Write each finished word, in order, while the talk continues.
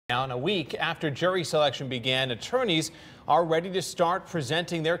A week after jury selection began, attorneys are ready to start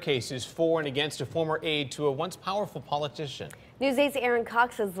presenting their cases for and against a former aide to a once powerful politician. News 8's Aaron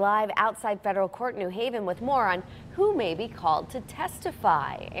Cox is live outside federal court in New Haven with more on who may be called to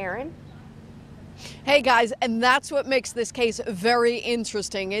testify. Aaron? Hey guys, and that's what makes this case very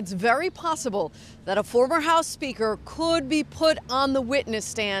interesting. It's very possible that a former House Speaker could be put on the witness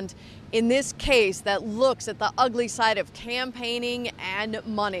stand in this case that looks at the ugly side of campaigning and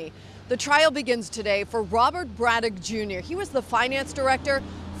money. The trial begins today for Robert Braddock Jr. He was the finance director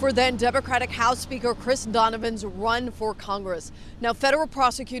for then Democratic House Speaker Chris Donovan's run for Congress. Now, federal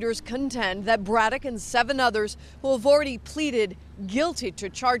prosecutors contend that Braddock and 7 others who have already pleaded guilty to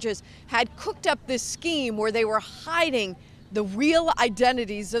charges had cooked up this scheme where they were hiding the real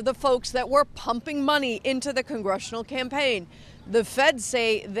identities of the folks that were pumping money into the congressional campaign. The feds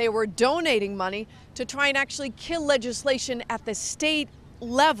say they were donating money to try and actually kill legislation at the state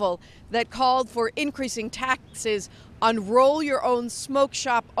level that called for increasing taxes on roll-your-own smoke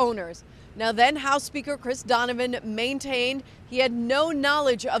shop owners. Now, then House Speaker Chris Donovan maintained he had no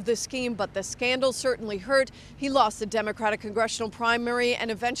knowledge of the scheme, but the scandal certainly hurt. He lost the Democratic congressional primary and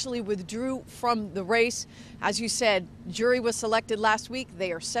eventually withdrew from the race. As you said, jury was selected last week.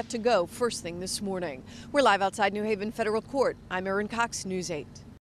 They are set to go first thing this morning. We're live outside New Haven Federal Court. I'm Aaron Cox, News 8.